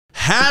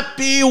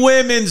Happy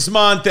Women's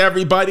Month,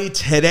 everybody.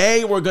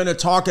 Today, we're going to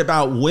talk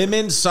about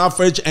women's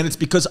suffrage, and it's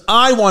because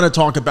I want to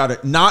talk about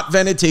it, not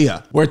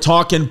Venetia. We're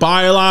talking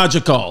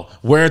biological.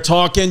 We're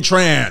talking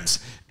trans.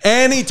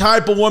 Any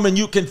type of woman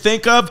you can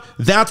think of,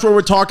 that's what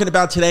we're talking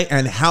about today,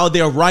 and how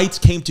their rights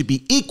came to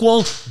be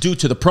equal due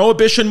to the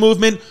Prohibition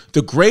movement,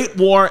 the Great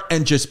War,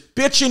 and just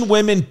bitching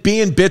women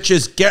being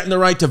bitches, getting the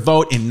right to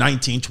vote in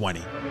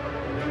 1920.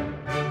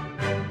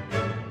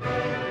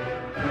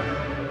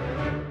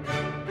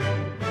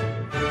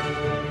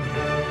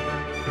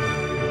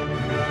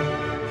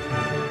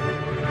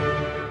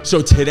 So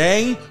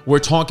today, we're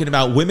talking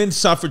about women's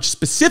suffrage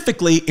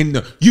specifically in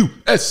the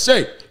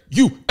USA.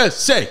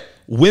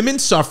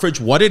 Women's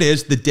suffrage, what it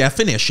is, the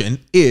definition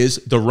is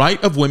the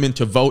right of women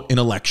to vote in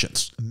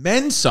elections.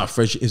 Men's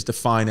suffrage is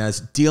defined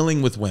as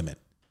dealing with women.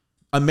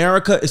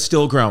 America is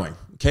still growing,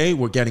 okay?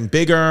 We're getting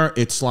bigger.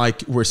 It's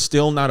like we're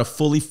still not a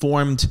fully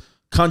formed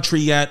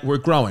country yet. We're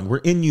growing. We're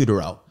in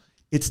utero.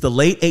 It's the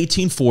late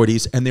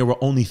 1840s, and there were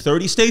only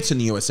 30 states in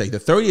the USA. The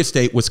 30th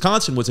state,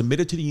 Wisconsin, was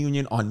admitted to the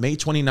Union on May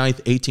 29th,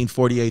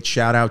 1848.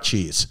 Shout out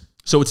cheese.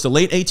 So it's the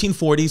late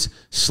 1840s.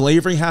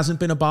 Slavery hasn't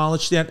been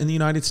abolished yet in the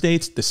United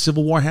States. The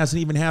Civil War hasn't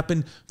even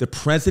happened. The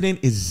president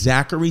is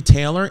Zachary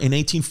Taylor in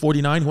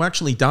 1849, who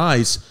actually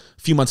dies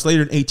a few months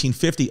later in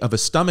 1850 of a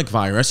stomach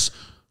virus.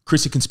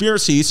 Chrissy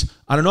conspiracies.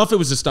 I don't know if it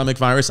was a stomach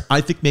virus.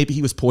 I think maybe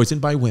he was poisoned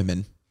by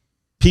women.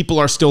 People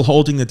are still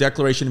holding the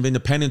Declaration of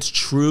Independence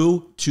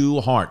true to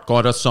heart.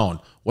 God us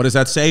own. What does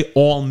that say?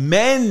 All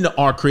men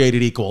are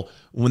created equal.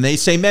 When they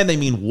say men, they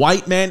mean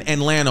white men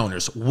and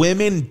landowners.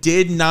 Women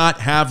did not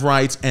have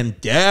rights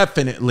and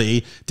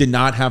definitely did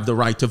not have the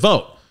right to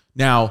vote.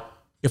 Now,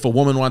 if a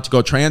woman wanted to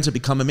go trans and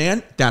become a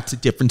man, that's a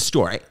different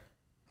story.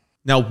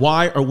 Now,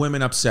 why are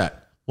women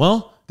upset?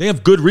 Well, they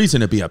have good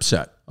reason to be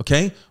upset,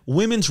 okay?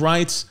 Women's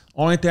rights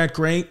aren't that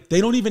great.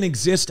 They don't even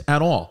exist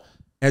at all.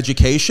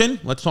 Education,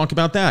 let's talk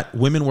about that.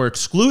 Women were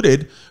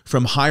excluded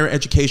from higher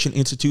education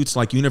institutes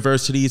like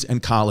universities and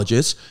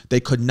colleges. They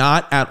could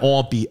not at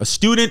all be a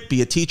student,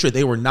 be a teacher.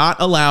 They were not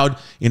allowed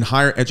in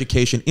higher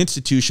education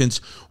institutions,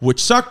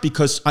 which sucked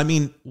because, I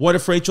mean, what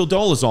if Rachel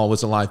Dolezal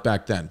was alive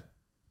back then?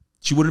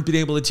 She wouldn't be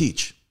able to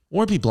teach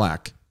or be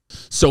black.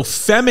 So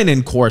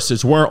feminine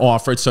courses were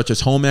offered, such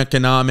as home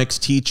economics,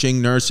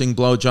 teaching, nursing,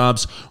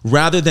 blowjobs,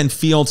 rather than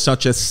fields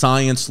such as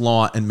science,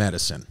 law, and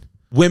medicine.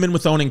 Women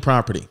with owning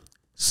property.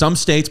 Some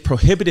states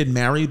prohibited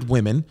married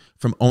women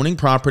from owning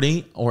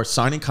property or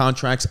signing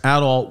contracts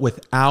at all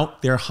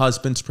without their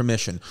husband's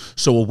permission.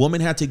 So a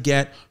woman had to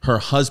get her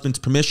husband's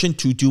permission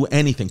to do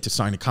anything, to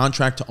sign a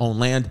contract, to own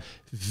land.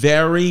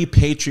 Very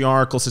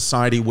patriarchal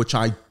society, which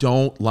I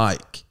don't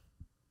like.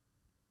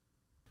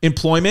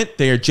 Employment,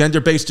 they are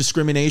gender-based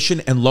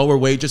discrimination and lower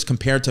wages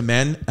compared to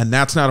men, and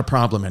that's not a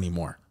problem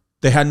anymore.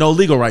 They had no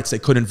legal rights. They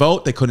couldn't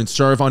vote. They couldn't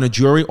serve on a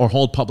jury or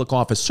hold public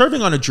office.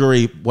 Serving on a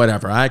jury,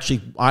 whatever. I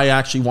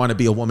actually want to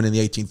be a woman in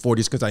the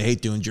 1840s because I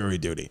hate doing jury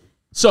duty.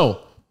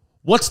 So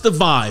what's the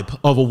vibe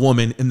of a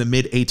woman in the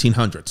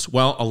mid-1800s?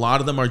 Well, a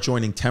lot of them are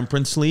joining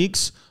temperance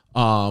leagues,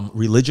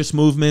 religious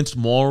movements,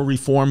 moral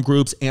reform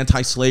groups,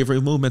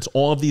 anti-slavery movements,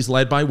 all of these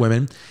led by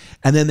women.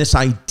 And then this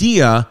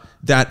idea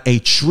that a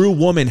true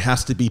woman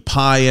has to be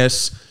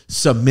pious,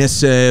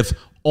 submissive,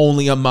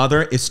 only a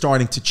mother is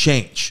starting to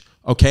change.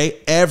 Okay,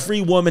 every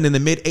woman in the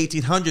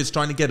mid-1800s is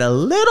trying to get a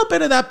little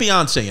bit of that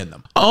Beyonce in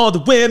them. All the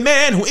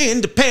women who are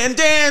independent,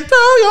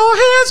 throw your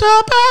hands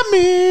up at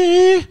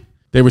me.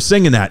 They were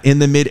singing that in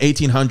the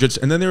mid-1800s,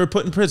 and then they were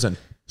put in prison.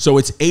 So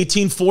it's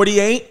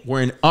 1848.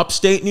 We're in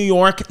upstate New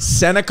York,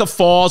 Seneca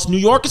Falls. New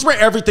York is where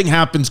everything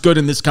happens good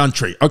in this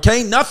country,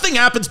 okay? Nothing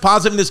happens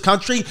positive in this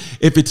country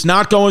if it's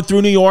not going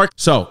through New York.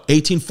 So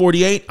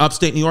 1848,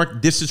 upstate New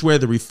York, this is where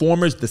the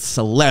reformers, the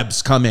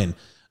celebs come in.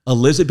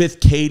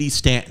 Elizabeth Cady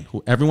Stanton,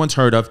 who everyone's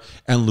heard of,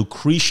 and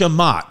Lucretia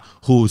Mott,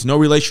 who's no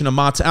relation to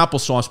Mott's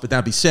applesauce, but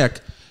that'd be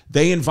sick.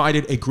 They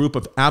invited a group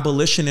of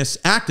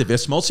abolitionist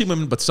activists, mostly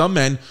women, but some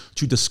men,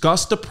 to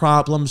discuss the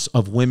problems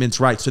of women's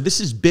rights. So this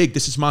is big,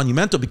 this is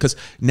monumental, because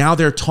now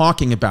they're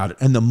talking about it,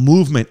 and the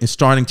movement is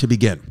starting to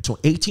begin. So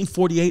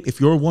 1848, if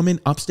you're a woman,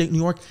 upstate New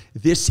York,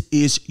 this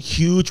is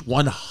huge,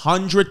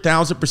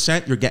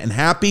 100,000%. You're getting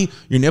happy,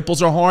 your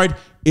nipples are hard,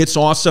 it's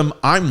awesome,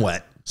 I'm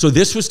wet. So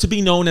this was to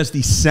be known as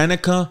the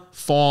Seneca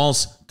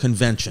Falls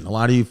Convention. A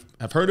lot of you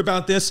have heard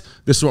about this.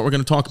 This is what we're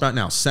going to talk about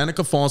now.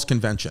 Seneca Falls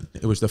Convention.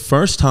 It was the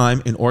first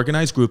time an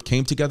organized group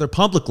came together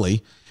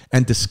publicly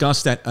and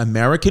discussed that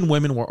American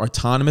women were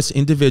autonomous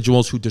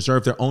individuals who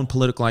deserve their own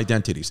political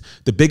identities.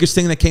 The biggest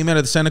thing that came out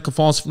of the Seneca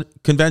Falls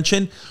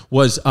Convention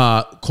was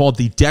called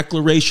the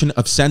Declaration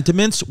of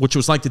Sentiments, which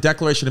was like the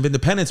Declaration of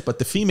Independence, but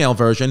the female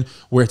version,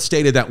 where it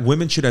stated that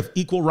women should have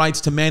equal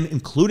rights to men,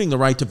 including the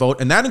right to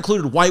vote, and that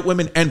included white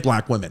women and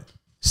black women.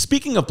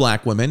 Speaking of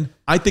black women,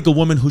 I think a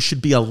woman who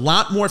should be a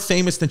lot more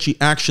famous than she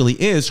actually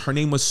is, her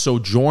name was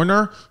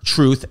Sojourner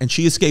Truth, and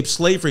she escaped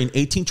slavery in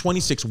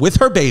 1826 with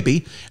her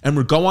baby and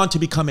would go on to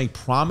become a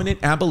prominent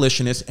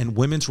abolitionist and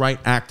women's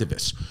rights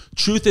activist.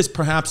 Truth is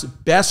perhaps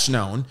best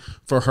known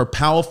for her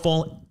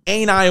powerful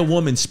 "Ain't I a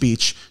Woman"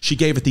 speech she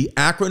gave at the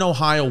Akron,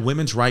 Ohio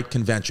Women's Rights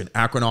Convention.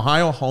 Akron,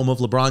 Ohio, home of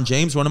LeBron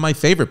James, one of my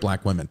favorite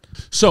black women.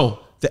 So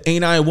the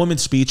 "Ain't I a Woman"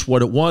 speech,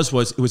 what it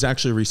was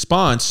actually a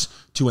response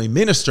to a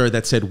minister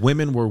that said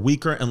women were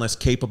weaker and less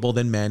capable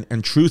than men,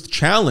 and Truth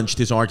challenged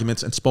his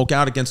arguments and spoke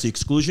out against the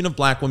exclusion of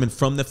black women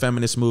from the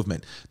feminist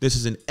movement. This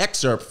is an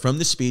excerpt from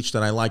the speech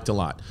that I liked a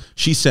lot.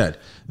 She said,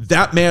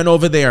 "That man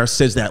over there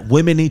says that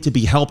women need to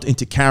be helped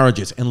into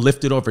carriages and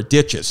lifted over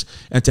ditches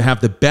and to have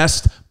the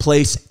best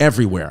place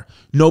everywhere.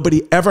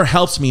 Nobody ever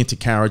helps me into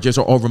carriages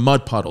or over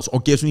mud puddles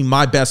or gives me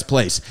my best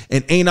place.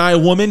 And ain't I a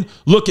woman?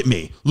 Look at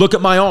me. Look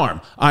at my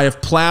arm. I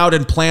have plowed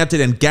and planted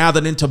and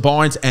gathered into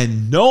barns,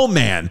 and no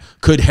man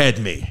could head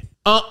me."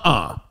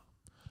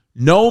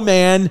 No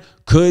man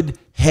could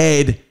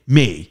head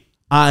me.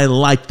 I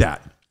like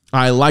that.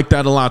 I like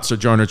that a lot,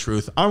 Sojourner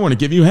Truth. I want to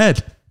give you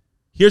head.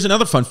 Here's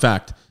another fun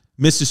fact.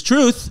 Mrs.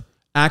 Truth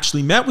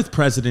actually met with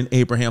President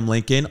Abraham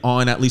Lincoln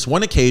on at least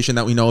one occasion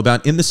that we know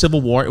about in the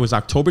Civil War. It was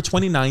October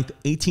 29th,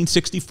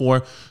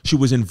 1864. She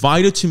was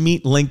invited to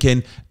meet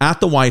Lincoln at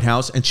the White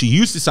House, and she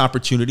used this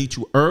opportunity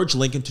to urge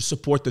Lincoln to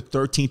support the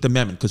 13th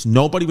Amendment because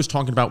nobody was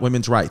talking about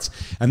women's rights.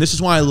 And this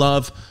is why I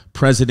love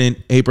President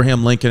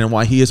Abraham Lincoln and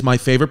why he is my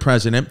favorite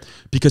president,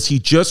 because he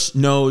just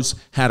knows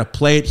how to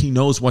play it. He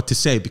knows what to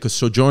say, because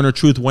Sojourner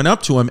Truth went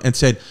up to him and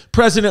said,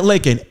 "President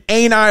Lincoln,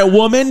 ain't I a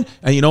woman?"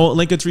 And you know what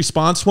Lincoln's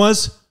response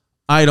was?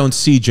 "I don't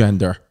see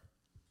gender."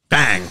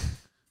 Bang.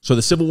 So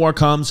the Civil War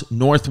comes,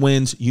 North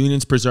wins,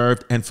 Union's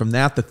preserved, and from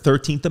that, the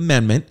 13th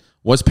Amendment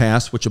was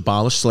passed, which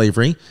abolished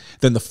slavery.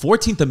 Then the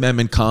 14th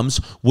Amendment comes,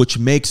 which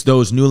makes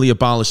those newly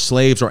abolished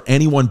slaves or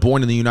anyone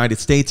born in the United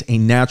States a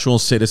natural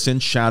citizen.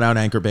 Shout out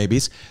anchor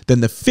babies.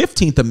 Then the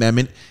 15th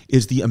Amendment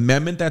is the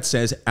amendment that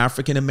says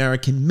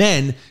African-American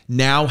men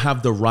now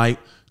have the right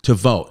to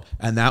vote.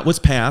 And that was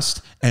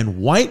passed, and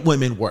white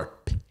women were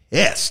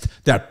pissed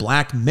that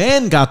black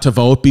men got to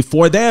vote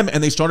before them,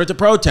 and they started to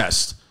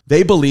protest.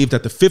 They believed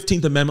that the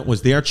 15th Amendment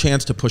was their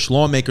chance to push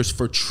lawmakers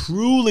for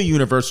truly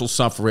universal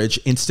suffrage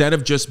instead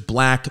of just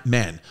black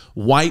men.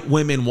 White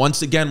women,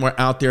 once again, were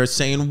out there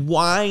saying,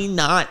 "Why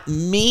not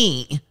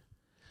me?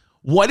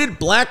 What did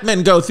black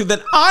men go through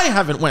that I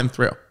haven't went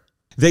through?"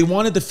 They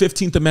wanted the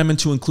 15th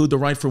Amendment to include the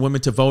right for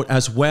women to vote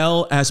as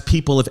well as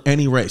people of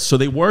any race. So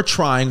they were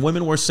trying.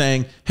 Women were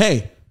saying,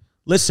 "Hey,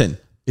 listen,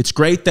 it's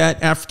great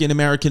that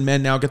African-American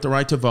men now get the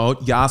right to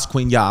vote. Yas,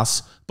 queen,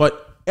 yas.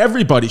 But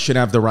everybody should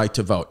have the right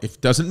to vote. It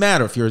doesn't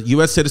matter. If you're a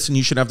U.S. citizen,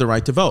 you should have the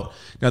right to vote."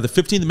 Now, the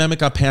 15th Amendment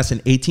got passed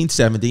in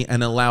 1870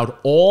 and allowed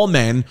all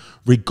men,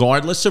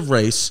 regardless of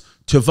race,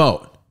 to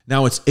vote.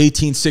 Now it's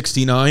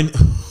 1869,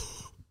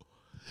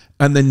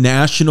 and the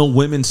National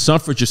Women's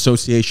Suffrage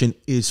Association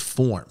is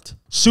formed.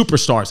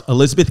 Superstars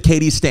Elizabeth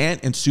Cady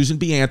Stanton and Susan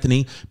B.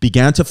 Anthony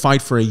began to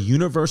fight for a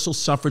universal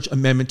suffrage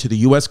amendment to the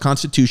U.S.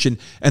 Constitution,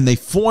 and they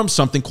formed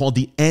something called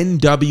the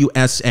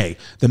NWSA.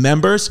 The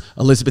members,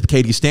 Elizabeth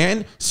Cady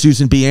Stanton,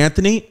 Susan B.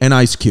 Anthony, and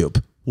Ice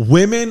Cube.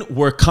 Women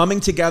were coming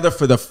together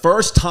for the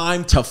first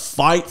time to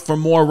fight for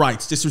more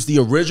rights. This was the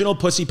original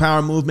Pussy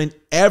Power movement.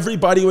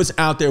 Everybody was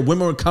out there.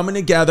 Women were coming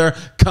together.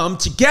 Come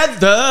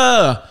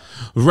together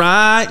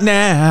right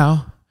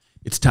now.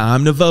 It's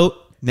time to vote.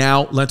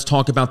 Now, let's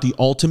talk about the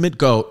ultimate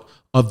GOAT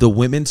of the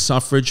women's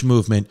suffrage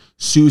movement,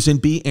 Susan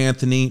B.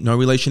 Anthony, no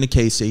relation to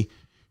Casey.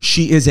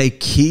 She is a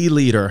key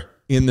leader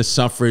in the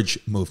suffrage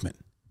movement.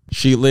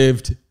 She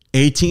lived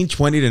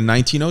 1820 to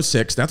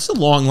 1906. That's a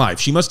long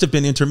life. She must have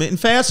been intermittent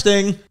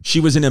fasting.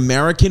 She was an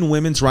American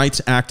women's rights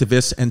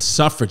activist and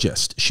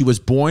suffragist. She was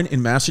born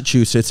in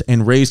Massachusetts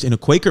and raised in a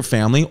Quaker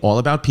family, all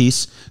about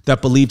peace,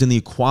 that believed in the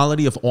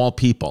equality of all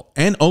people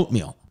and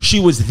oatmeal. She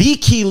was the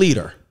key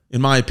leader,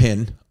 in my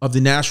opinion, of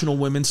the National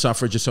Women's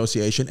Suffrage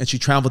Association, and she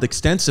traveled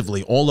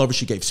extensively all over.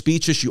 She gave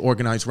speeches, she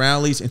organized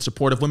rallies in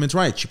support of women's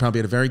rights. She probably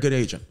had a very good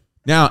agent.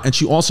 Now, and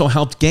she also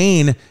helped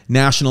gain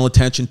national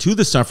attention to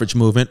the suffrage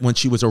movement when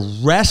she was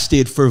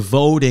arrested for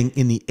voting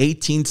in the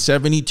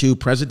 1872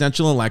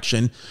 presidential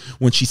election,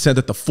 when she said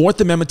that the Fourth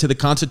Amendment to the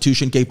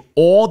Constitution gave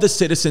all the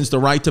citizens the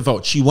right to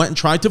vote. She went and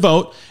tried to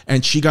vote,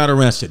 and she got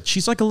arrested.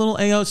 She's like a little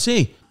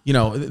AOC. You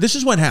know, this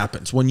is what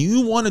happens. When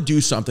you want to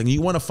do something,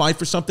 you want to fight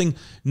for something,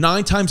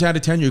 9 times out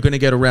of 10, you're going to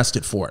get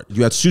arrested for it.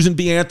 You had Susan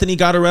B. Anthony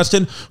got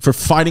arrested for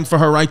fighting for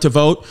her right to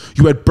vote.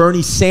 You had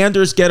Bernie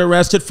Sanders get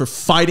arrested for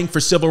fighting for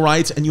civil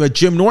rights. And you had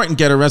Jim Norton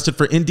get arrested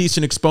for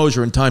indecent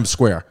exposure in Times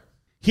Square.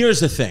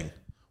 Here's the thing.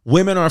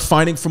 Women are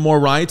fighting for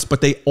more rights,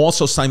 but they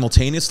also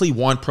simultaneously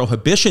want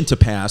prohibition to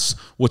pass,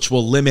 which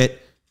will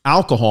limit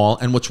alcohol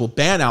and which will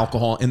ban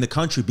alcohol in the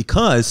country,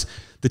 because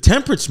the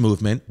temperance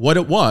movement, what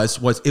it was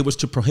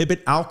to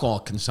prohibit alcohol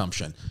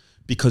consumption,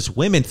 because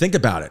women, think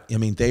about it. I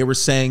mean, they were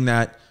saying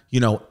that,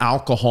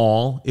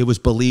 alcohol, it was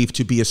believed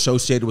to be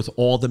associated with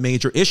all the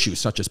major issues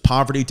such as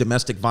poverty,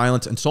 domestic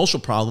violence, and social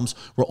problems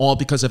were all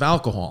because of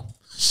alcohol.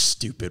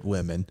 Stupid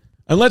women.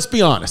 And let's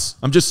be honest,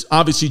 I'm just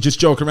obviously just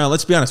joking around.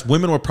 Let's be honest.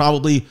 Women were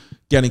probably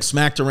getting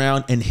smacked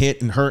around and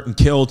hit and hurt and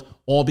killed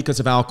all because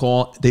of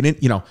alcohol. They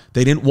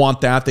didn't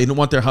want that. They didn't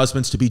want their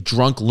husbands to be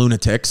drunk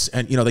lunatics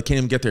and, they can't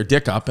even get their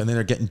dick up and then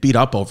they're getting beat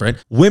up over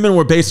it. Women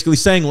were basically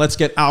saying, let's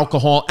get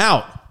alcohol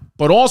out.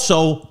 But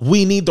also,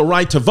 we need the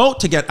right to vote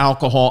to get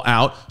alcohol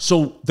out.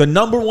 So the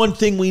number one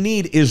thing we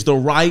need is the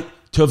right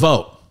to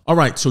vote. All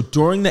right, so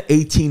during the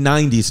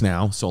 1890s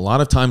now, so a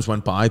lot of times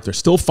went by, they're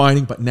still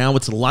fighting, but now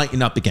it's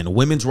lighting up again.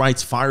 Women's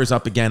rights fires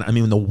up again. I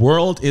mean, the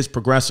world is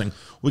progressing.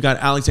 We got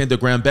Alexander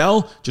Graham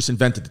Bell, just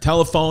invented the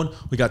telephone.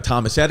 We got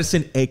Thomas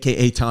Edison,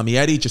 aka Tommy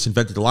Eddy, just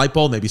invented the light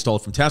bulb, maybe stole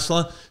it from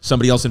Tesla.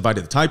 Somebody else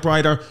invented the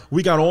typewriter.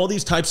 We got all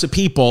these types of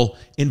people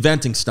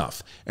inventing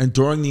stuff. And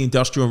during the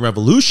Industrial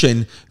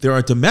Revolution, there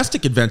are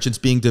domestic inventions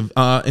being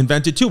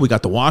invented too. We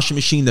got the washing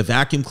machine, the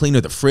vacuum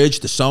cleaner, the fridge,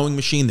 the sewing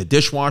machine, the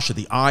dishwasher,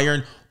 the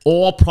iron,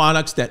 all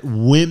products that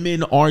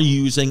women are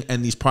using,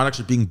 and these products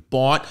are being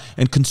bought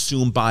and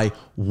consumed by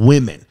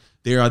women.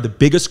 They are the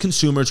biggest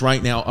consumers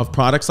right now of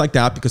products like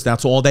that because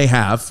that's all they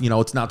have.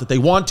 It's not that they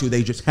want to,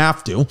 they just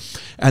have to.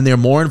 And they're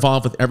more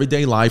involved with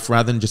everyday life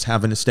rather than just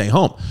having to stay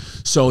home.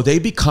 So they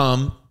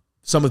become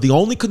some of the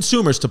only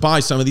consumers to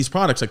buy some of these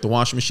products like the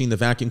washing machine, the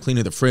vacuum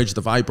cleaner, the fridge,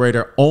 the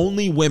vibrator.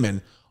 Only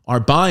women are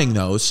buying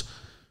those.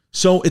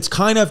 So it's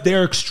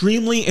they're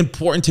extremely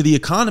important to the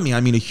economy.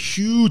 I mean,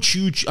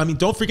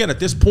 don't forget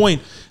at this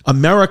point,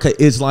 America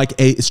is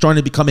starting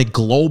to become a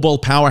global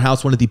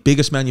powerhouse, one of the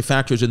biggest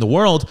manufacturers in the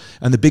world,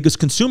 and the biggest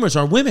consumers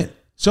are women.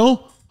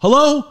 So,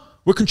 hello,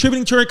 we're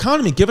contributing to our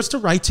economy. Give us the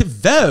right to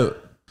vote.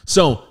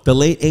 So the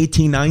late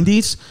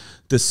 1890s,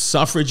 the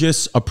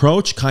suffragist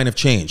approach kind of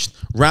changed.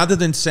 Rather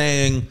than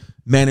saying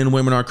men and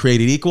women are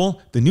created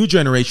equal, the new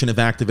generation of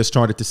activists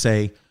started to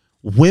say,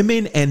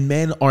 women and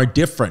men are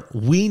different.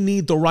 We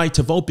need the right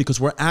to vote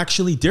because we're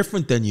actually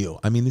different than you.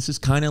 I mean, this is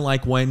kind of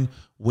like when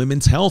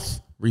women's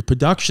health,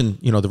 reproduction,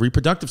 the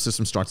reproductive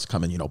system starts to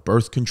come in,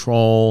 birth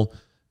control,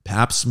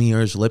 pap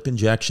smears, lip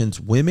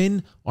injections.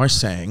 Women are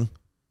saying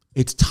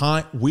it's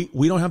time.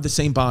 We don't have the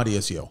same body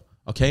as you.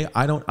 Okay.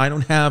 I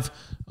don't have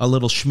a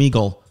little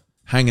schmeagle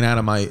hanging out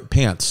of my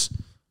pants.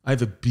 I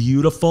have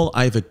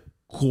a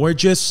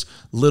gorgeous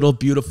little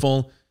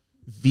beautiful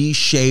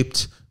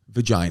V-shaped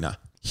vagina.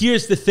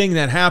 Here's the thing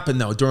that happened,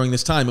 though, during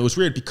this time. It was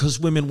weird because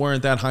women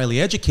weren't that highly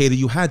educated.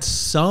 You had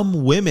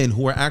some women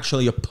who were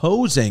actually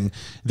opposing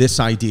this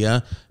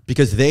idea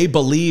because they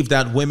believed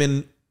that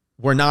women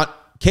were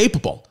not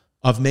capable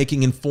of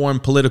making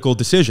informed political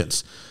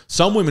decisions.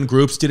 Some women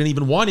groups didn't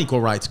even want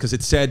equal rights because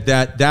it said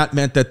that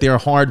meant that their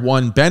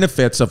hard-won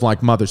benefits of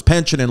like mother's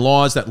pension and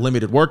laws that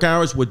limited work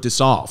hours would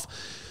dissolve.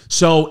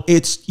 So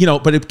it's,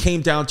 but it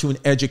came down to an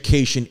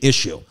education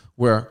issue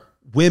where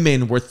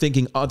women were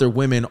thinking other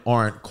women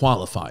aren't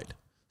qualified.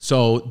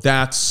 So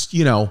that's,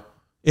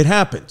 it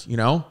happened,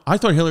 I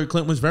thought Hillary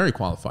Clinton was very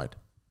qualified.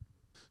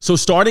 So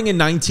starting in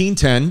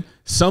 1910,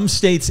 some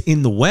states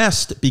in the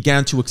West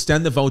began to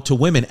extend the vote to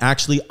women.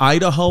 Actually,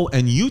 Idaho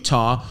and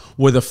Utah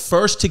were the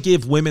first to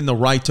give women the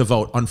right to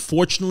vote.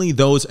 Unfortunately,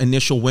 those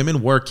initial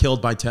women were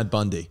killed by Ted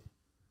Bundy.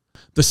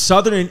 The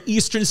southern and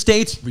eastern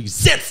states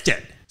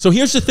resisted. So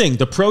here's the thing,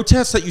 the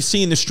protests that you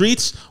see in the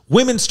streets,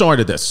 women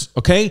started this,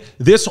 okay?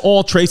 This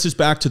all traces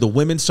back to the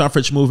women's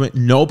suffrage movement.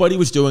 Nobody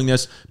was doing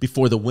this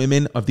before the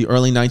women of the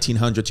early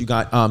 1900s. You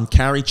got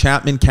Carrie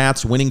Chapman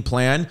Catt's Winning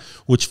Plan,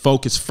 which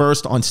focused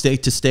first on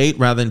state to state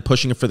rather than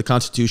pushing it for the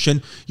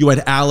Constitution. You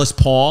had Alice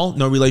Paul,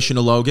 no relation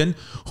to Logan,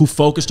 who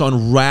focused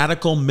on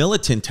radical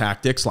militant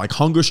tactics like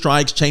hunger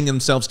strikes, chaining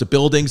themselves to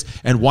buildings,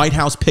 and White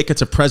House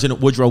pickets of President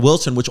Woodrow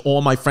Wilson, which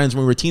all my friends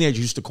when we were teenagers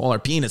used to call our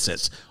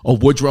penises, or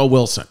Woodrow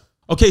Wilson.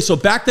 Okay, so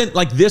back then,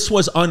 this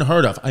was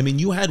unheard of. I mean,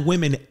 you had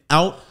women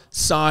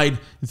outside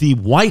the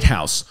White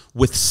House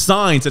with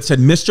signs that said,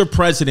 Mr.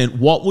 President,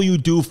 what will you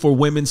do for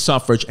women's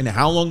suffrage? And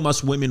how long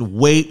must women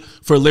wait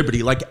for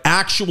liberty? Like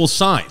actual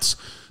signs.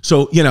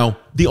 So,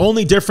 the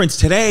only difference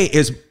today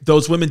is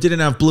those women didn't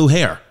have blue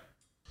hair.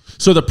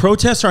 So the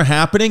protests are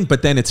happening,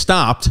 but then it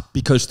stopped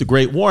because the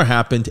Great War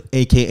happened,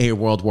 aka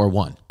World War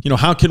I.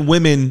 How can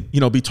women,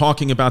 be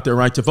talking about their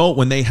right to vote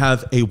when they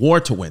have a war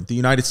to win? The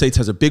United States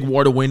has a big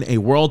war to win, a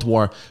world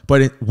war.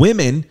 But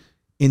women,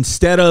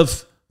 instead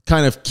of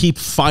kind of keep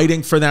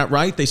fighting for that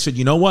right, they said,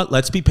 you know what,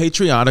 let's be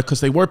patriotic,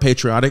 because they were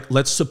patriotic.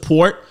 Let's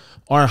support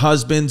our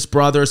husbands,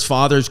 brothers,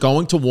 fathers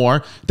going to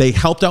war. They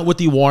helped out with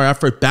the war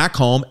effort back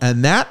home,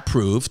 and that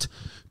proved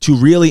to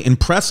really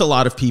impress a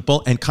lot of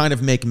people and kind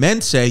of make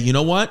men say, you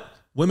know what?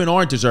 Women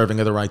are deserving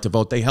of the right to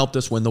vote. They helped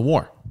us win the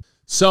war.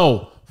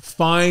 So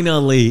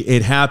Finally,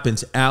 it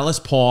happens. Alice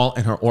Paul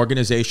and her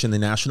organization, the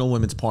National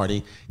Women's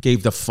Party,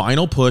 gave the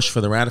final push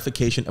for the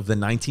ratification of the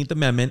 19th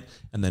Amendment,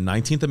 and the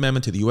 19th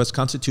Amendment to the U.S.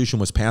 Constitution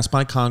was passed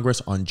by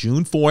Congress on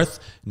June 4th,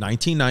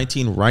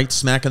 1919, right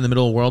smack in the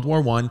middle of World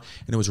War I, and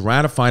it was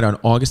ratified on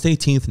August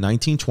 18th,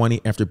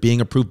 1920, after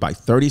being approved by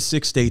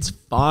 36 states.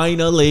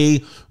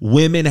 Finally,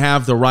 women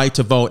have the right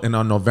to vote, and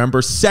on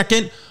November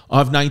 2nd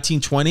of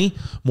 1920,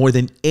 more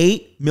than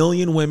 8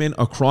 million women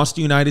across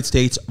the United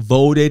States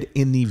voted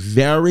in the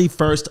very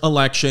first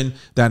election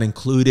that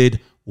included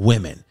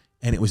women.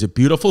 And it was a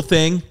beautiful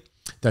thing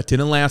that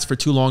didn't last for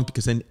too long,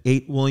 because then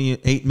 8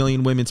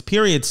 million women's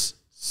periods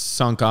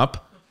sunk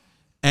up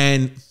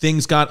and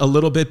things got a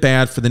little bit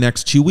bad for the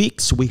next 2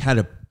 weeks. We had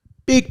a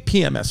big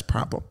PMS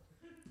problem.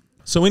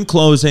 So in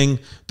closing,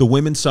 the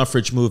women's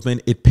suffrage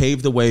movement, it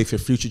paved the way for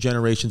future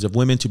generations of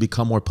women to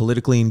become more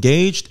politically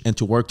engaged and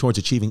to work towards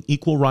achieving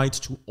equal rights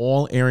to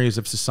all areas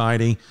of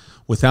society.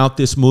 Without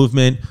this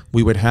movement,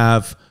 we would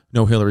have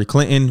no Hillary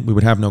Clinton, we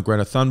would have no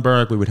Greta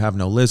Thunberg, we would have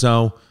no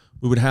Lizzo,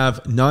 we would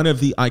have none of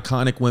the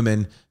iconic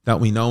women that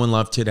we know and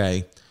love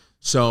today.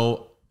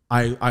 So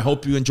I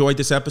hope you enjoyed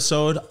this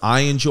episode.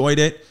 I enjoyed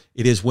it.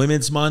 It is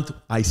Women's Month.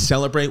 I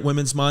celebrate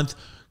Women's Month.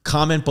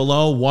 Comment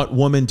below, what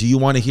woman do you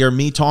want to hear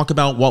me talk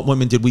about? What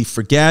women did we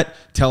forget?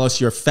 Tell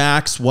us your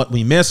facts, what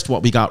we missed,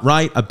 what we got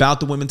right about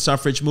the women's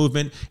suffrage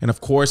movement. And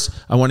of course,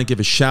 I want to give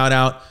a shout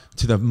out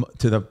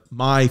to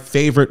my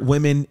favorite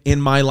women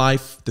in my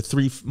life, the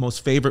 3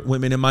 most favorite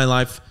women in my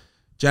life: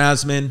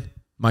 Jasmine,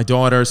 my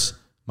daughters,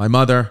 my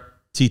mother,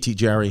 TT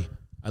Jerry.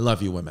 I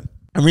love you, women.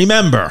 And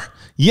remember,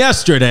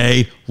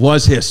 yesterday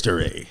was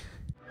history.